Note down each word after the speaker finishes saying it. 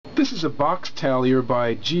This is a box tallier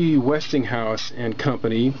by Westinghouse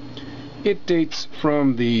Company. It dates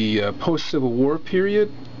from the post-Civil War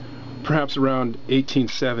period, perhaps around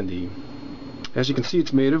 1870. As you can see,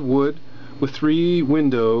 it's made of wood with 3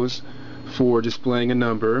 windows for displaying a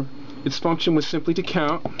number. Its function was simply to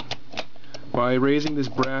count. By raising this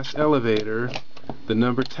brass elevator, the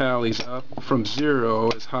number tallies up from 0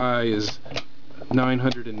 as high as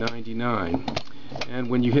 999. And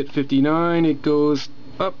when you hit 59, it goes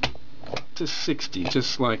up to 60,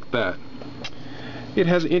 just like that. It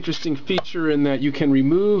has an interesting feature in that you can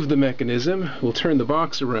remove the mechanism. We'll turn the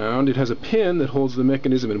box around. It has a pin that holds the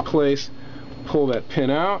mechanism in place. Pull that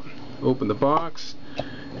pin out, open the box,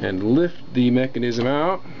 and lift the mechanism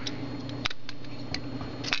out.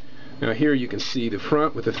 Now here you can see the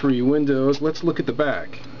front with the 3 windows. Let's look at the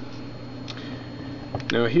back.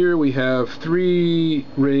 Now here we have 3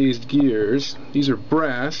 raised gears. These are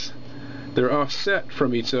brass. They're offset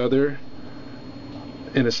from each other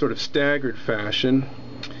in a sort of staggered fashion,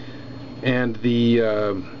 and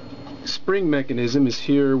the spring mechanism is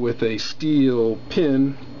here with a steel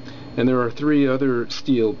pin, and there are 3 other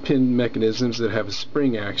steel pin mechanisms that have a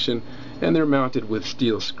spring action, and they're mounted with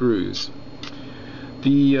steel screws.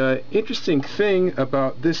 The interesting thing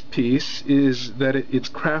about this piece is that it's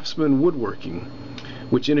craftsman woodworking,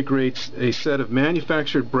 which integrates a set of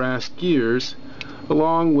manufactured brass gears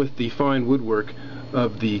along with the fine woodwork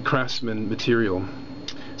of the craftsman material.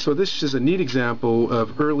 So this is a neat example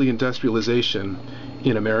of early industrialization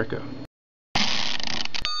in America.